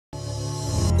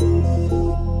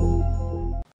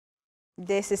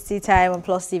This is Tea Time on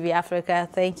Plus TV Africa.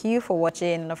 Thank you for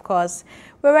watching. And of course,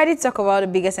 we're ready to talk about the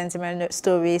biggest sentiment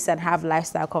stories and have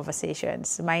lifestyle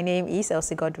conversations. My name is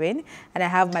Elsie Godwin, and I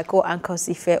have my co-anchor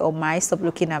Ife Omai. Stop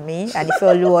looking at me. And Ife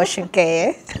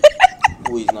Oluwashinke.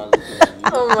 Who is not looking at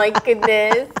you? Oh my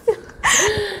goodness.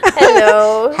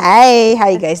 Hello. Hi, how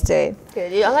you guys doing?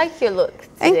 Good. I like your look today.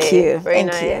 Thank you. Very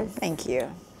Thank nice. you. Thank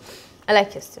you. I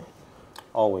like yours too.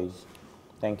 Always.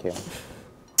 Thank you.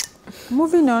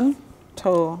 Moving on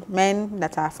to men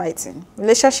that are fighting.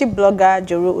 Relationship blogger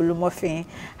Joro Olumofin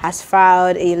has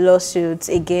filed a lawsuit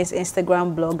against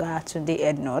Instagram blogger Tunde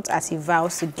Ednut as he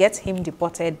vows to get him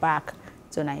deported back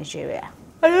to Nigeria.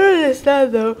 I don't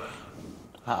understand though.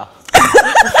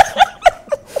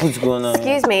 What's going on?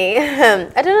 Excuse me.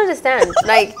 I don't understand.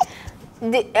 Like,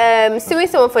 suing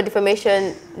someone for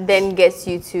defamation then gets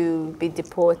you to be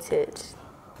deported.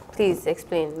 Please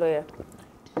explain, lawyer.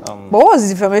 But what was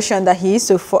the information that he used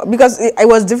to... Because it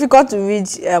was difficult to read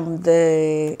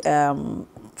the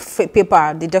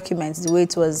paper, the documents, the way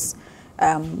it was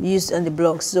used on the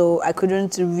blog. So I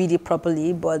couldn't read it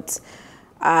properly. But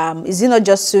is he not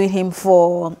just suing him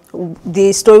for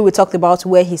the story we talked about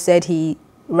where he said he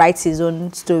writes his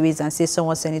own stories and says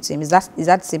someone sent it to him? Is that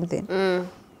the same thing?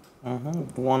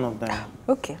 One of them.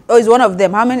 Okay. Oh, it's one of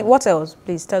them. How many? What else?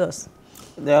 Please tell us.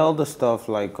 The other stuff,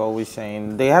 like always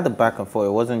saying, they had the back and forth.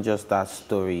 It wasn't just that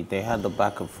story. They had the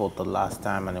back and forth the last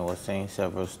time, and it was saying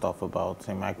several stuff about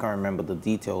him. I can't remember the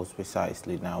details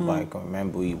precisely now, but I can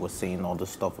remember he was saying all the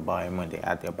stuff about him when they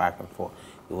had their back and forth.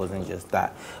 It wasn't just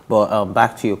that. But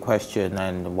back to your question,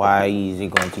 and why is he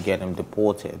going to get him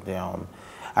deported?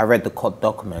 I read the court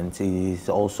document. He's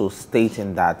also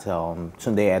stating that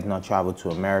Tunde had not traveled to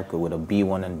America with a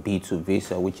B1 and B2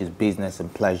 visa, which is business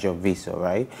and pleasure visa,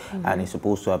 right? And he's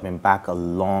supposed to have been back a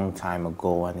long time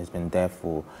ago, and he's been there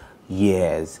for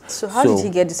years. So how did he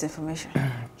get this information?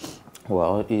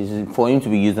 Well, for him to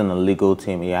be using a legal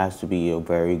team, it has to be a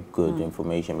very good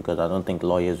information, because I don't think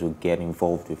lawyers will get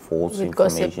involved with false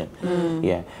information.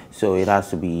 Yeah, so it has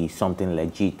to be something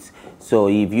legit. So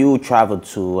if you travel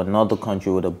to another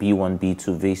country with a B1,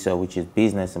 B2 visa, which is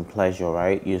business and pleasure,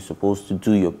 right? You're supposed to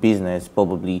do your business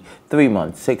probably 3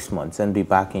 months, 6 months, and be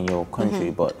back in your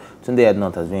country. But Tunde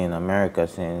Ednut has been in America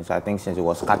since it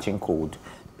was Catching Cold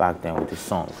back then with his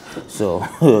song. So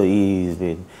he's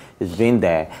been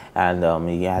there, and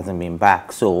he hasn't been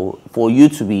back. So for you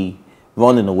to be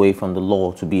running away from the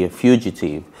law, to be a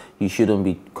fugitive, you shouldn't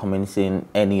be committing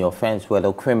any offense,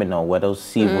 whether criminal, whether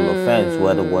civil offense,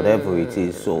 whether whatever it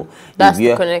is. So that's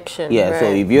the connection. Yeah, right.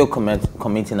 so if you're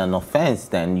committing an offense,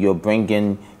 then you're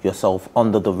bringing yourself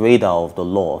under the radar of the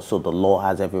law. So the law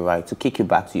has every right to kick you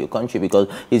back to your country, because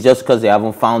it's just because they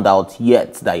haven't found out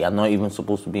yet that you're not even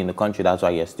supposed to be in the country. That's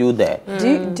why you're still there.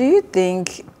 Do you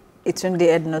think Tunde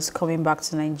Ednut coming back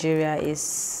to Nigeria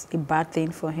is a bad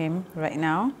thing for him right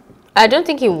now? I don't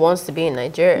think he wants to be in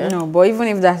Nigeria. No, but even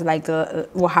if that's like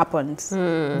what happens,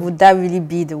 would that really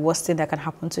be the worst thing that can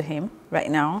happen to him right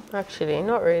now? Actually,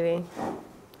 not really.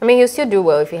 I mean, he'll still do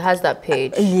well if he has that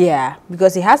page. Yeah,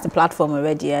 because he has the platform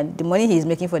already, and the money he's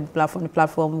making for the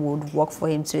platform would work for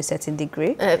him to a certain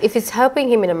degree. If it's helping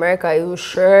him in America, it will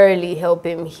surely help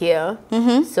him here.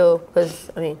 So,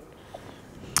 because, I mean...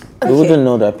 You wouldn't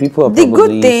know that people are the probably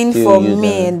good thing still for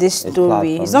me in this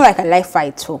story, it's not like I like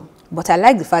fight too, but I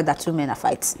like the fact that two men are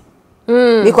fighting.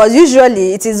 Because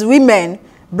usually it is women,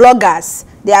 bloggers,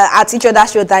 they are at each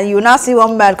other's shoulder, and you now see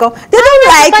one man come, they don't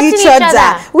like each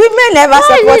other. Women never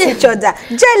support each other.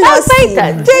 Jealousy.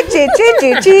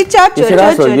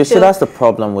 You see, that's the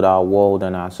problem with our world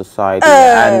and our society,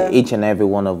 and each and every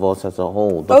one of us as a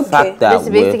whole. The fact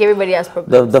that basically everybody has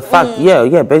problems. The fact,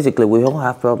 yeah, basically we all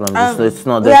have problems. It's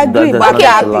not there's nothing to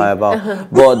lie about.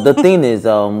 But the thing is,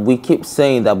 we keep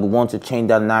saying that we want to change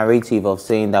that narrative of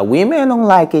saying that women don't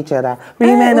like each other,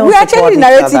 women don't support each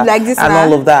other, like this and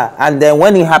all of that. And then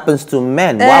when it happens to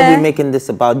men, why are we making this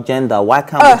about gender? Why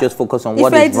can't we just focus on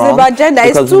what is wrong? About gender,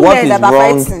 because it's two men that are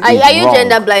fighting. Are you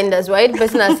gender blinders, right? The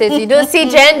person that says you don't see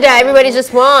gender, everybody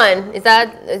just won. Is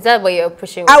that what you're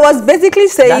pushing? I was basically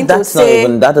saying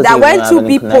that when two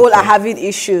people are having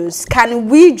issues, can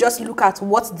we just look at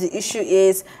what the issue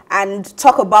is and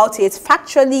talk about it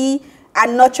factually,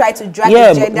 and not try to drag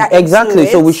the gender exactly into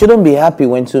it? So we shouldn't be happy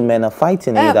when two men are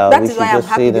fighting either. That is why I'm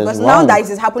happy, because now that it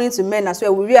is happening to men as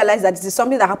well, we realize that it is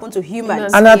something that happened to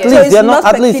humans. And at least they're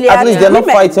not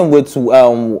fighting with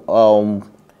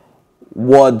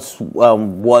words war,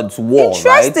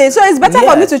 interesting, right? so it's better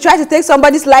for me to try to take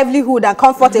somebody's livelihood and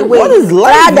comfort away. What is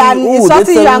livelihood? Rather than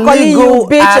insulting you and calling you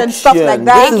bitch action. and stuff like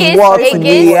that. This is what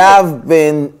we have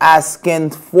been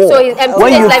asking for. So his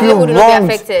livelihood will not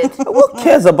be affected. Who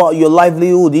cares about your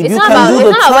livelihood? If you can do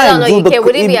the time,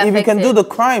 if you can do the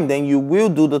crime, then you will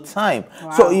do the time.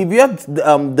 Wow. So if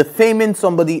you're defaming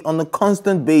somebody on a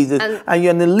constant basis and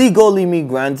you're an illegal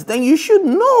immigrant, then you should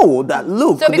know that,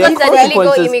 look, so because he's an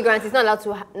illegal immigrant, he's not allowed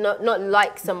to not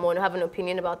like someone or have an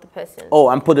opinion about the person. Oh,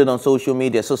 and put it on social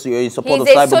media. So you're in support of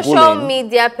cyberbullying. He's a social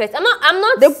media person. I'm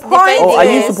not the point. Oh, are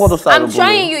you support of cyberbullying? I'm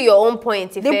trying you your own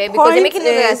point, because they're making it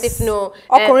look as if no.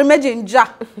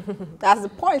 That's the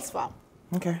point, fam.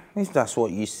 Okay, if that's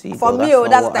what you see. For me,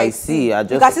 that's what I see. I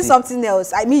just you can see something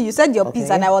else. I mean, you said your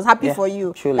piece, and I was happy for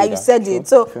you. Like you said it.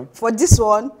 So for this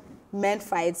one, men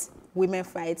fight, women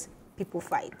fight, people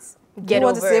fight. Do you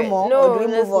want to say more? No, or do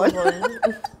we move on?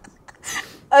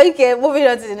 Okay, moving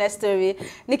on to the next story.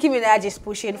 Nicki Minaj is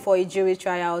pushing for a jury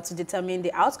trial to determine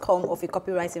the outcome of a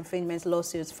copyright infringement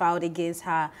lawsuit filed against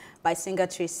her by singer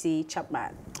Tracy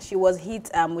Chapman. She was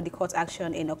hit with the court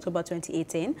action in October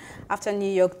 2018 after New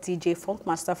York DJ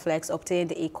Funkmaster Flex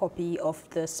obtained a copy of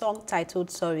the song titled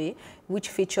Sorry, which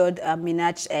featured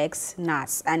Minaj's ex,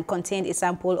 Nas, and contained a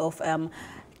sample of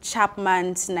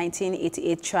Chapman's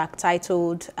 1988 track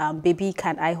titled Baby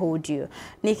Can I Hold You.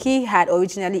 Nicki had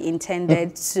originally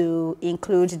intended to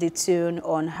include the tune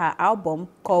on her album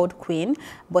called Queen,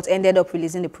 but ended up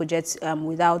releasing the project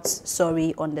without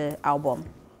Sorry on the album.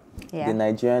 Yeah. The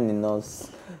Nigerian in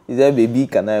us. Is that Baby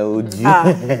Can I Hold You?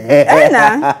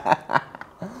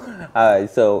 Alright,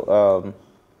 so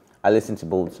I listened to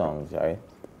both songs, right?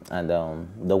 And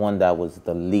the one that was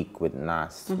the leak with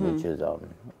Nas, which is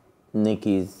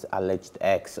Nicki's alleged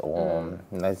ex, or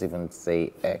let's even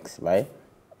say ex, right?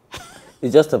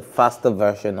 It's just a faster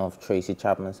version of Tracy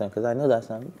Chapman's song, because I know that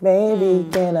song. Baby,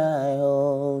 can I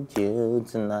hold you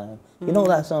tonight? You know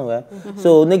that song, right?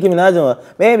 So Nicki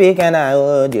Minaj, baby, can I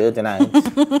hold you tonight?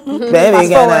 Baby,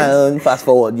 can I hold? Fast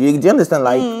forward. Do you understand?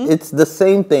 Like it's the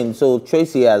same thing. So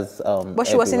Tracy has. But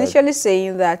she was initially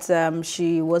saying that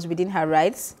she was within her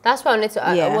rights. That's why I wanted to.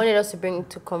 I wanted us to bring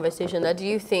to conversation that. Do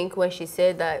you think when she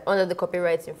said that under the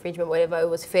copyright infringement, whatever, it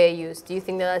was fair use? Do you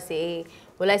think that that's a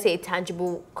a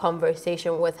tangible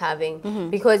conversation worth having?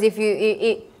 Because if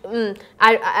you,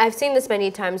 I've seen this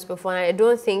many times before, and I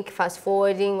don't think fast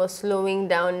forwarding or slowing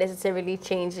down necessarily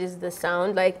changes the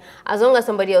sound. Like, as long as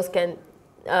somebody else can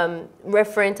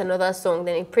reference another song,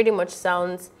 then it pretty much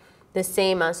sounds the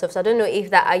same and stuff. So I don't know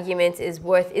if that argument is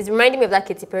worth. It's reminding me of that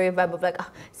Katy Perry vibe of like,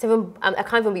 I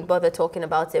can't even be bothered talking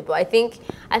about it. But I think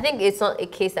it's not a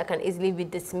case that can easily be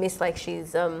dismissed like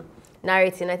she's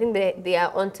narrating. I think they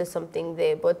are onto something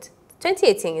there, but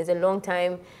 2018 is a long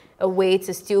time away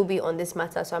to still be on this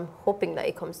matter, so I'm hoping that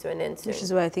it comes to an end soon. Which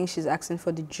is why I think she's asking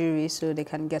for the jury so they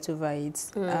can get over it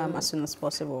as soon as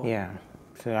possible. Yeah,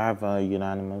 so I have a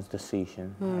unanimous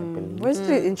decision, I believe.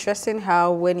 Wasn't it interesting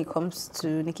how when it comes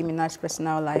to Nicki Minaj's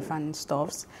personal life and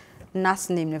stuffs, Nas'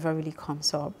 name never really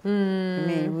comes up. I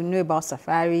mean, we know about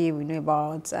Safari, we know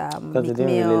about because it didn't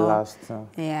really last.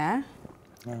 Yeah.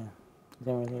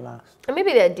 Didn't really last. And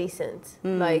maybe they're decent.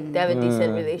 Like, they have a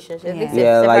decent relationship.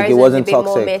 Yeah, like it wasn't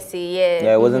toxic. More messy,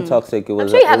 yeah, it wasn't toxic. It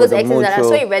was. I'm sure you have those exes that are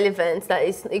so irrelevant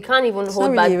that you can't even hold back. It's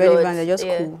not really irrelevant. They're just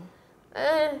cool.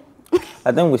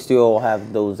 I think we still all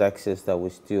have those exes that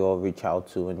we still all reach out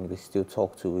to and we still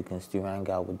talk to. We can still hang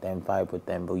out with them, vibe with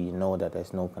them, but you know that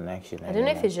there's no connection anymore. I don't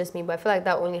know if it's just me, but I feel like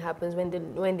that only happens when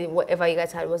the whatever you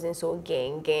guys had wasn't so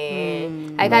gang.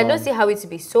 Like, I don't see how it to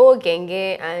be so gang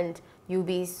and you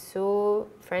be so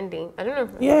friendly. I don't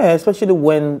know. Yeah, especially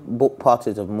when both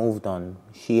parties have moved on.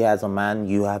 She has a man,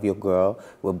 you have your girl.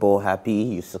 We're both happy.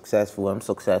 You're successful. I'm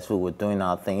successful. We're doing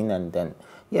our thing, and then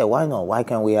yeah, why not? Why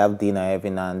can't we have dinner every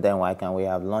now and then? Why can't we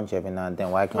have lunch every now and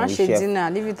then? Why can't we share dinner?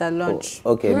 Leave it at lunch.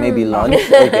 Oh, okay, maybe lunch.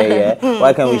 Okay, yeah.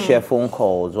 Why can't we share phone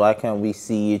calls? Why can't we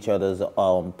see each other's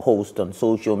post on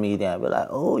social media and be like,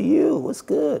 oh, what's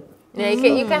good? Yeah,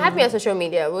 you can have me on social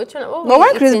media. But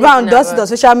when Chris Brown does it on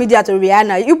social media to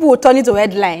Rihanna, you will turn it to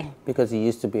headline. Because he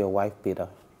used to be a wife beater.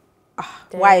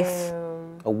 Wife.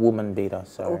 A woman beater,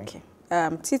 sorry. Okay.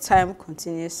 Tea time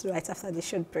continues right after the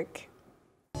short break.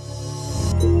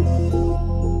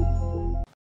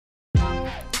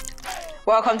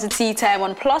 Welcome to Tea Time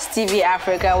on Plus TV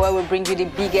Africa, where we bring you the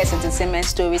biggest entertainment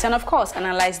stories and, of course,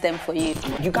 analyze them for you.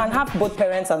 You can have both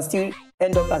parents and still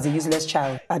end up as a useless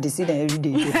child. I see them every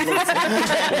day.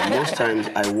 Most times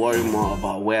I worry more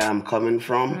about where I'm coming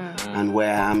from and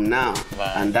where I am now.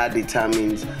 And that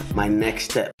determines my next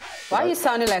step. Why are you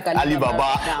sounding like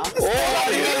Alibaba now?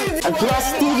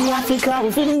 Across TV Africa,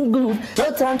 we're feeling good.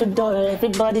 No time to dull,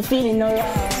 everybody feeling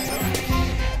alright.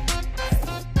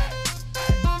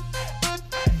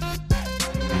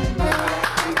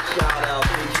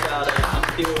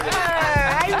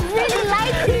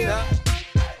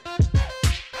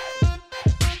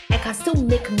 I still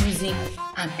make music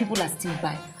and people are still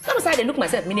buying. Sometimes I look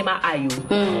myself minimal IO.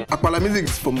 Akpala music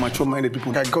is for mature-minded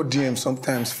people. I got DMs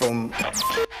sometimes from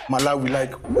Malawi,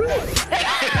 like,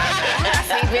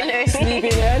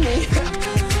 Sleeping early.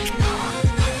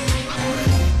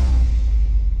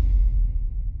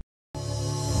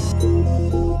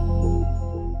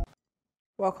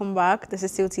 Welcome back. This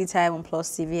is still Tea Time on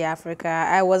Plus TV Africa.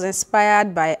 I was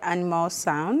inspired by animal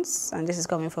sounds, and this is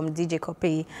coming from DJ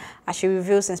Cuppy as she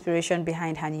reveals inspiration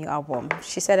behind her new album.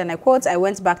 She said, and I quote, "I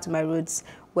went back to my roots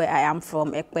where I am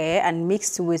from, Ekpe, and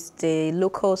mixed with the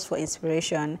locals for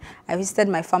inspiration. I visited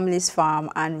my family's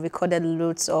farm and recorded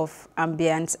loads of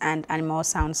ambient and animal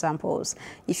sound samples.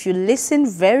 If you listen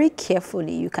very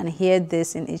carefully, you can hear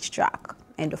this in each track."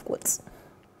 End of quotes.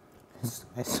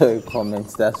 I saw a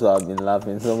comment, that's why I've been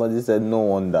laughing. Somebody said, no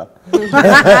wonder.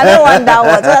 I don't wonder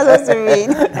what that's supposed to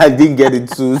mean. I didn't get it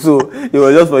too, so it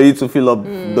was just for you to fill up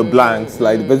the blanks.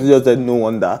 Like, the person just said, no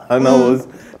wonder. And I was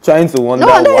trying to wonder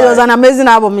No wonder why. it was an amazing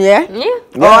album, yeah?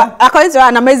 Or according to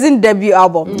an amazing debut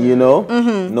album. You know?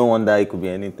 No wonder it could be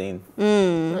anything.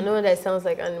 I know that sounds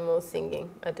like animals singing.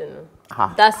 I don't know.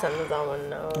 That's another one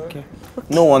now. Okay.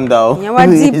 No wonder. Yeah,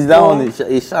 deep, is that one?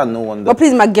 It's no wonder. But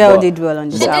please, my girl did well on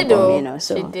this album, though. you know.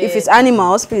 So She did. if it's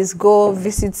animals, please go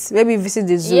visit, maybe visit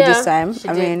the zoo this time.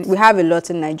 I mean, we have a lot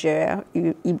in Nigeria.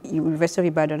 University of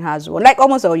Ibadan has one. Like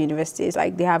almost all universities,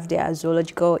 like they have their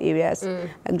zoological areas.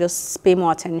 Like just pay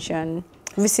more attention.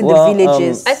 Visit the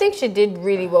villages. I think she did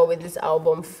really well with this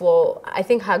album for, I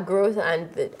think, her growth and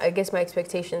I guess my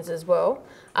expectations as well.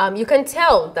 You can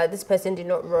tell that this person did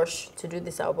not rush to do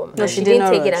this album. No, she didn't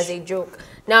take it as a joke.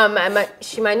 Now,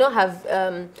 she might not have,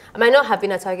 I might not have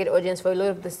been a target audience for a lot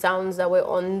of the sounds that were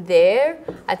on there.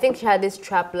 I think she had this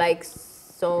trap-like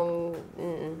song.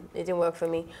 It didn't work for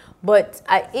me. But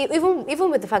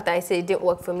even with the fact that I said it didn't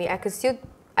work for me, I could still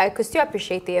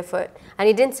appreciate the effort, and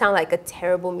it didn't sound like a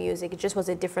terrible music. It just was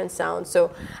a different sound.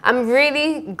 So I'm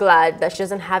really glad that she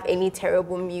doesn't have any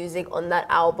terrible music on that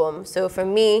album. So for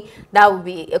me, that would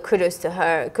be a kudos to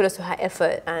her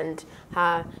effort and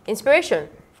her inspiration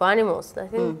for animals. I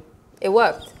think it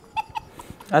worked.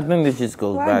 I think this just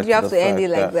goes Why back do you have to to the end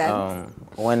fact it like that?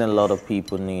 When a lot of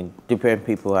people different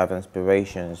people have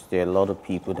inspirations, there are a lot of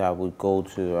people that would go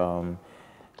to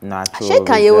natural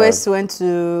Kanye reserve. West went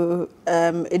to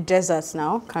a desert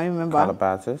now. Can you remember?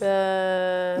 Calabasas.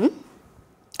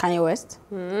 Kanye West?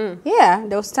 Yeah,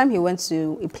 there was a time he went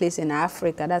to a place in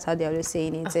Africa. That's how they're always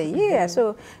saying it. Yeah,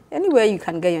 so anywhere you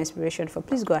can get your inspiration for,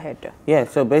 please go ahead. Yeah,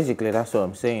 so basically that's what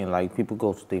I'm saying. Like, people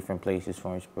go to different places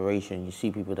for inspiration. You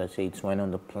see people that say it's when they're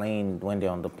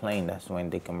on the plane, that's when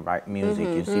they can write music.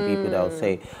 You see people that will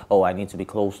say, oh, I need to be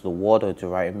close to the water to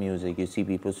write music. You see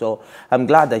people. So I'm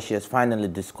glad that she has finally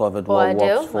discovered what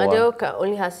works for her.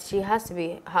 Adele she has to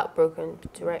be heartbroken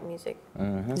to write music.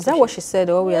 Is that what she said?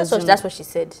 Or we assume? That's what she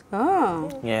said. Oh.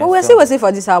 Yeah, But we're still waiting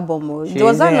for this album. She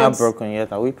Was that isn't not? heartbroken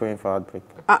yet. Are we praying for heartbreak?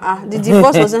 The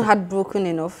divorce wasn't heartbroken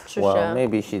enough. Well,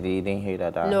 maybe she didn't hear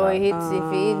that. No, he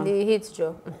hits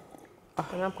Joe.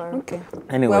 Okay.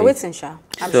 Anyway, We're waiting, Sha.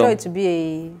 I'm sure it will be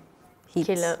a hit.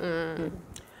 Killer.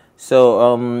 So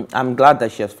I'm glad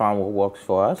that she has found what works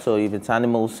for her. So if it's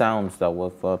animal sounds that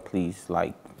work for her, please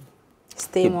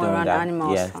Stay keep more doing around that.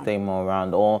 animals. Yeah, stay more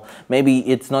around. Or maybe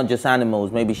it's not just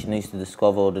animals. Maybe she needs to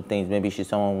discover other things. Maybe she's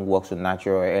someone who works with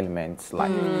natural elements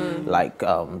like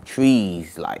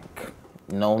trees,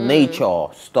 nature,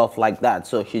 stuff like that.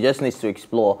 So she just needs to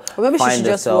explore. Or maybe she find should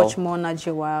just herself. watch more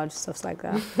Nature Wild, stuff like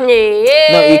that. No,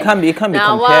 it can't be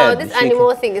compared. Wow, this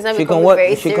animal thing is not becoming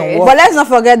very serious. But let's not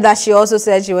forget that she also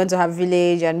said she went to her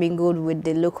village and mingled with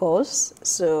the locals.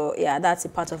 So yeah, that's a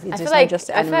part of it. I It's feel not like just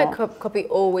the animal. Cuppy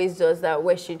always does that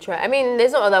where she try. I mean,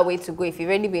 there's no other way to go. If you've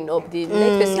already been up, the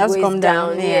next person let's goes come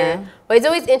down, down. yeah. But it's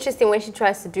always interesting when she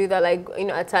tries to do that,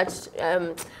 attach,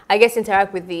 I guess,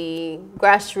 interact with the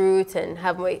grassroots and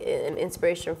have more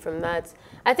inspiration from that.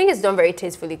 I think it's done very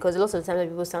tastefully because lots of the time when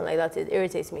people sound like that, it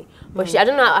irritates me. But I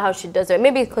don't know how she does it.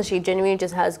 Maybe because she genuinely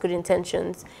just has good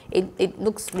intentions. It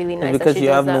looks really nice. Because you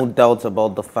have no doubts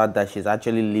about the fact that she's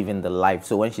actually living the life.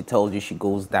 So when she tells you she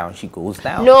goes down, she goes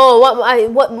down. No,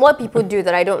 what people do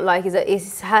that I don't like is that it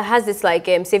has this like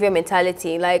savior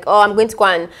mentality. Like, oh, I'm going to go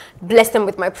and bless them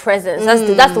with my presence.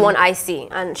 That's the one I see,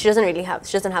 and she doesn't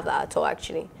have that at all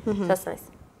actually. So that's nice.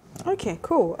 Okay,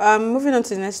 cool. Moving on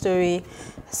to the next story.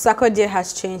 Sarkodie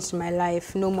has changed my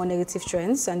life. No more negative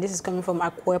trends. And this is coming from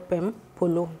Aquapem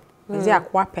Polo. Is it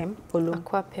Aquapem Polo?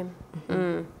 Aquapem.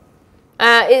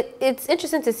 It's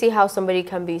interesting to see how somebody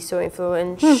can be so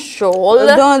influential.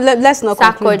 Let's not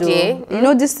conclude. You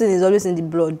know, this thing is always in the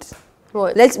blood.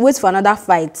 What? Let's wait for another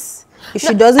fight. If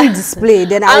she doesn't display,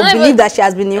 then I will believe that she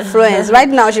has been influenced. Right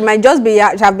now, she might just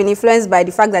have been influenced by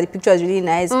the fact that the picture is really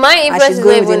nice. My influence and she's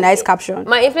going with a nice caption.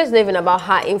 My influence is not even about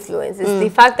her influence. It's the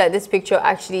fact that this picture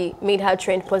actually made her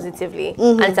trend positively,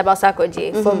 and it's about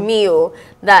Sarkodie. For me,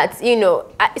 that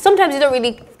sometimes you don't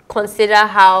really consider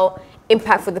how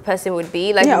impactful the person would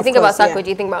be. Like you think about Sarkodie,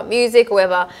 you think about music, or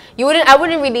whatever. I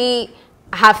wouldn't really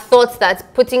have thoughts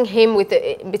that putting him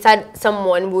beside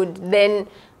someone would then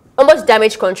almost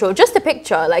damage control. Just a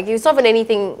picture, like it's not even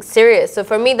anything serious. So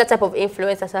for me, that type of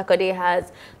influence that Sarkodie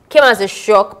has came as a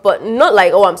shock, but not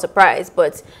like, oh, I'm surprised,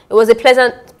 but it was a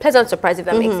pleasant surprise, if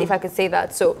that makes, if I could say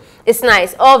that. So it's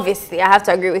nice. Obviously, I have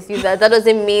to agree with you that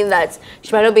doesn't mean that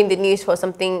she might not be in the news for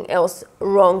something else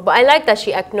wrong, but I like that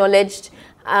she acknowledged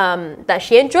that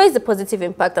she enjoys the positive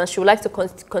impact and she would like to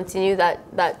continue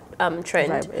that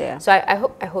trend. So I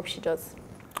hope she does.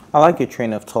 I like your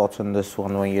train of thought on this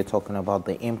one when you're talking about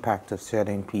the impact of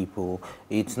certain people.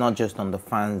 It's not just on the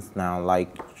fans now,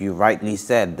 like you rightly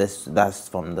said, that's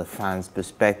from the fans'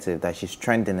 perspective, that she's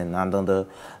trending in under the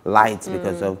lights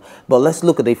because of, but let's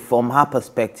look at it from her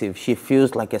perspective. She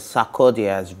feels like a Sarkodie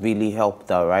has really helped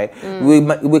her, right?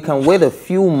 We can wait a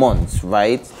few months,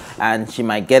 right? And she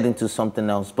might get into something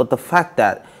else, but the fact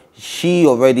that she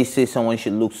already sees someone she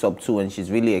looks up to and she's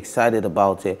really excited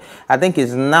about it, I think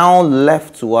it's now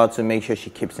left to her to make sure she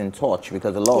keeps in touch,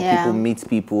 because a lot of people meet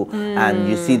people and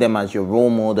you see them as your role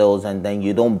models and then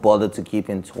you don't bother to keep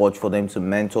in touch for them to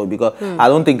mentor, because I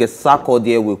don't think a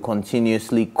Sarkodie will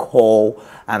continuously call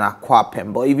an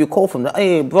Aquapem. But if you call from the,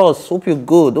 hey bros, hope you're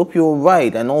good, hope you're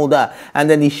right and all that, and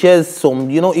then he shares some,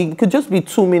 it could just be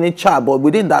 2-minute chat, but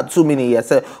within that 2 minutes he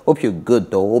said, hope you're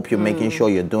good though, hope you're making sure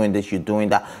you're doing this, you're doing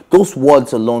that. Those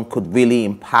words alone could really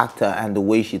impact her and the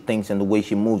way she thinks and the way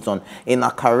she moves on in her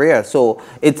career. So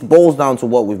it boils down to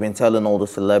what we've been telling all the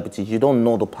celebrities. You don't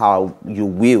know the power you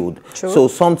wield. True. So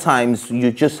sometimes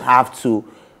you just have to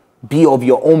be of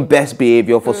your own best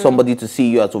behavior for somebody to see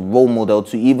you as a role model,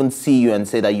 to even see you and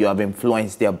say that you have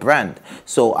influenced their brand.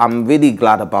 So I'm really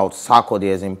glad about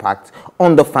Sarkodie's impact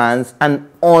on the fans and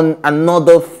on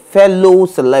another fellow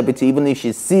celebrity, even if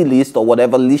she's C-list or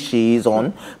whatever list she is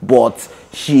on, but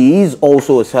she is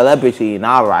also a celebrity in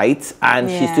our right, and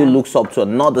she still looks up to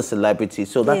another celebrity.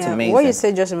 So that's amazing. What you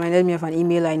said just reminded me of an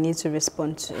email I need to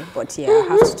respond to, but I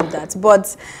have to do that.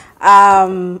 But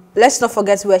let's not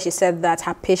forget where she said that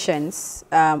her patience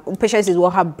is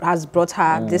what has brought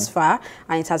her this far,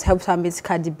 and it has helped her meet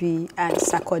Cardi B and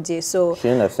Sarkodie. So she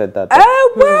shouldn't have said that.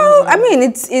 Well, I mean,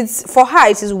 it's for her.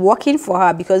 It is working for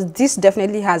her because this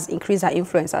definitely has increased her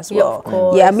influence as well. Of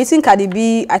course. Yeah, meeting Cardi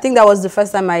B, I think that was the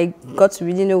first time I got to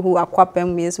really know who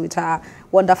Aquapem is with her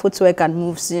wonderful twerk and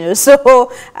moves.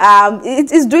 So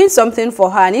it is doing something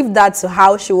for her, and if that's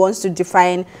how she wants to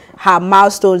define her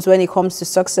milestones when it comes to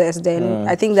success, then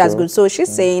I think that's good. So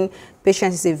she's saying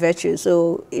patience is a virtue.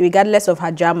 So regardless of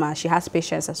her drama, she has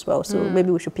patience as well. So maybe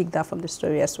we should pick that from the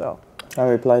story as well. I'll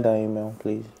reply that email,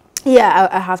 please. Yeah,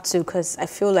 I have to, because I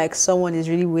feel like someone is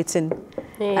really waiting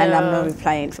and I'm not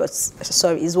replying. But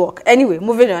sorry, it's work. Anyway,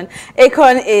 moving on.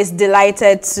 Akon is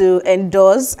delighted to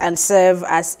endorse and serve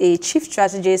as a chief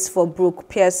strategist for Brooke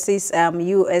Pierce's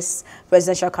U.S.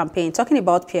 presidential campaign. Talking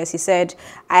about Pierce, he said,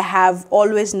 I have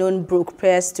always known Brooke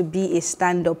Pierce to be a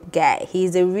stand-up guy.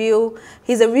 He's a real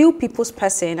people's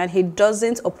person, and he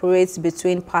doesn't operate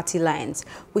between party lines.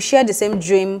 We share the same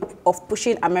dream of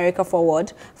pushing America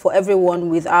forward for everyone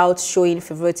without showing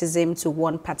favoritism to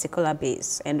one particular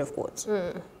base. End of quote.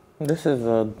 This is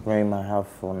a dream I have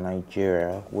for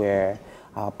Nigeria, where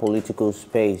our political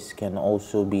space can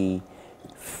also be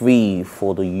free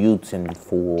for the youth and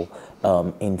for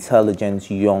intelligent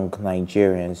young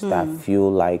Nigerians that feel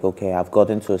like, okay, I've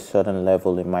gotten to a certain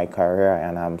level in my career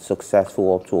and I'm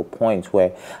successful up to a point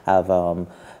where I've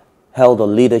held a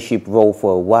leadership role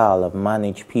for a while, have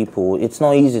managed people. It's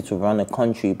not easy to run a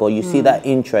country, but you see that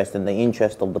interest and the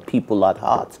interest of the people at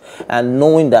heart. And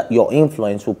knowing that your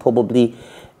influence will probably,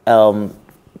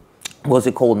 what's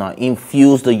it called now,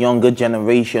 infuse the younger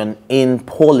generation in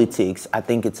politics. I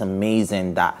think it's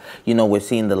amazing that, you know, we're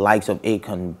seeing the likes of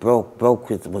Akon.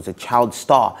 Was a child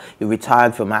star. He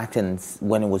retired from acting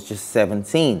when he was just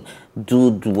 17.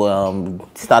 Dude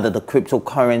started a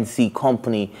cryptocurrency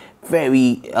company,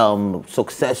 very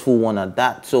successful one at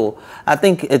that. So I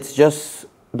think it's just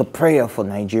the prayer for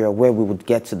Nigeria where we would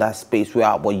get to that space where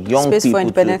our young space people for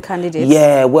independent candidates.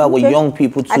 Yeah, where our young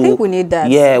people too. I think we need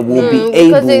that. Yeah, will be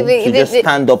able to just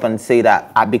stand up and say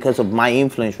that because of my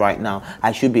influence right now,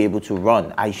 I should be able to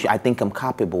run. I think I'm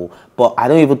capable, but I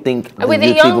don't even think the with the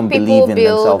youth young even people believe in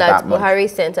bill themselves that that much. Buhari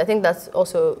sent, I think that's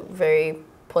also very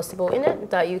possible in it,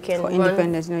 that you can for run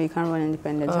independence. No, you can't run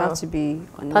independent. You have to be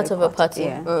on the part right of a party.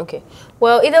 Yeah. Okay.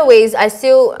 Well, either ways, I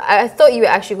thought you were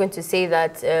actually going to say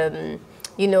that,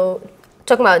 you know,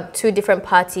 talking about two different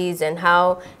parties and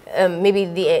how maybe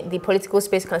the political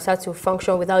space can start to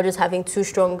function without just having two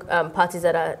strong parties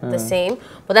that are the same.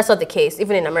 But that's not the case,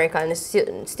 even in America, and it's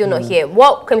still not here.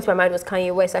 What came to my mind was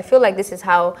Kanye West. I feel like this is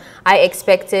how I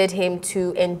expected him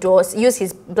to use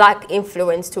his black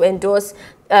influence to endorse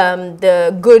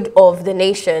the good of the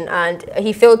nation, and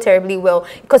he failed terribly well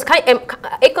because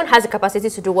Akon has the capacity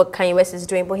to do what Kanye West is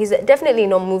doing, but he's definitely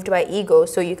not moved by ego.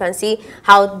 So you can see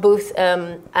how both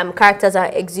characters are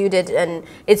exuded, and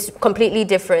it's completely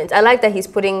different. I like that he's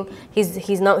putting he's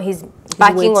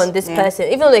backing on this person,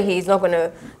 even though he's not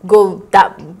gonna go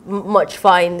that much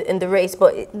far in the race.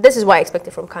 But this is what I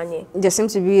expected from Kanye. There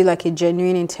seems to be like a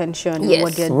genuine intention in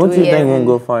what they're doing. What do you think won't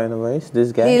go far in the race?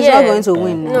 This guy? He's not going to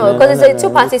win. No, because it's a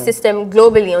two-party system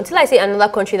globally. Until I see another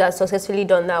country that's successfully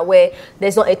done that, where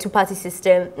there's not a two-party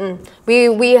system.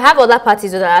 We have other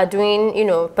parties that are doing, you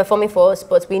know, performing for us,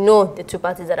 but we know the two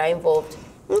parties that are involved.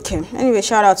 Okay. Anyway,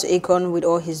 shout out to Akon with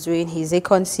all he's doing. His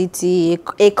Akon City,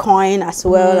 Acoin as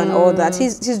well, and all that.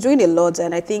 He's doing a lot,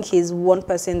 and I think he's one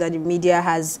person that the media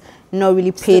has not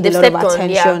really paid a lot of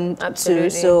attention to.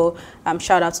 So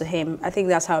shout out to him. I think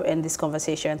that's how I end this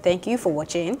conversation. Thank you for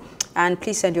watching, and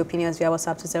please send your opinions via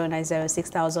WhatsApp to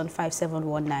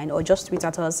 090-6000-5719 or just tweet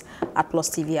at us at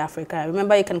 +TV Africa.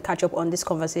 Remember, you can catch up on this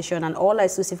conversation and all our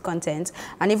exclusive content,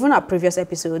 and even our previous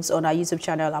episodes on our YouTube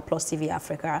channel at +TV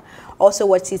Africa. Also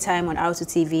watch Tea Time on R2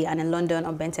 TV and in London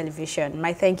on Ben Television.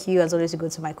 My thank you as always to go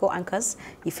to my co-anchors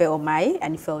Ife Omai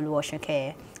and Ife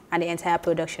Oluwashike, and the entire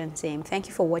production team. Thank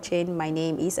you for watching. My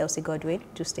name is Elsie Godwin.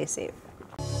 Do stay safe.